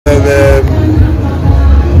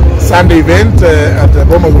Sunday event at the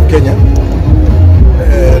Bomas of Kenya.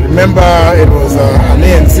 Remember, it was an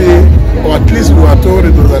ANC, or at least we were told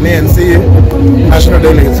it was an ANC National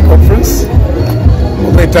Delegates Conference.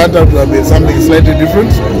 But it turned out to have been something slightly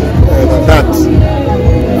different than that.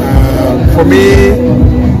 For me,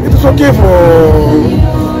 it is okay for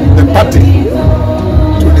the party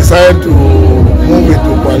to decide to move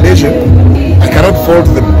into coalition. I cannot fault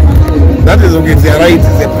them. That is okay, it's their right,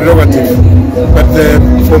 it's their prerogative. But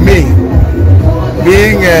for me,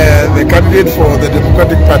 being the candidate for the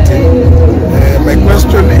Democratic Party, my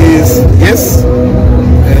question is, yes,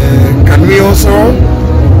 can we also,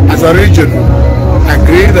 as a region,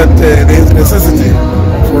 agree that there is necessity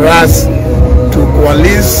for us to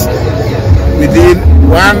coalesce within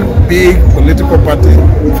one big political party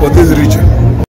for this region?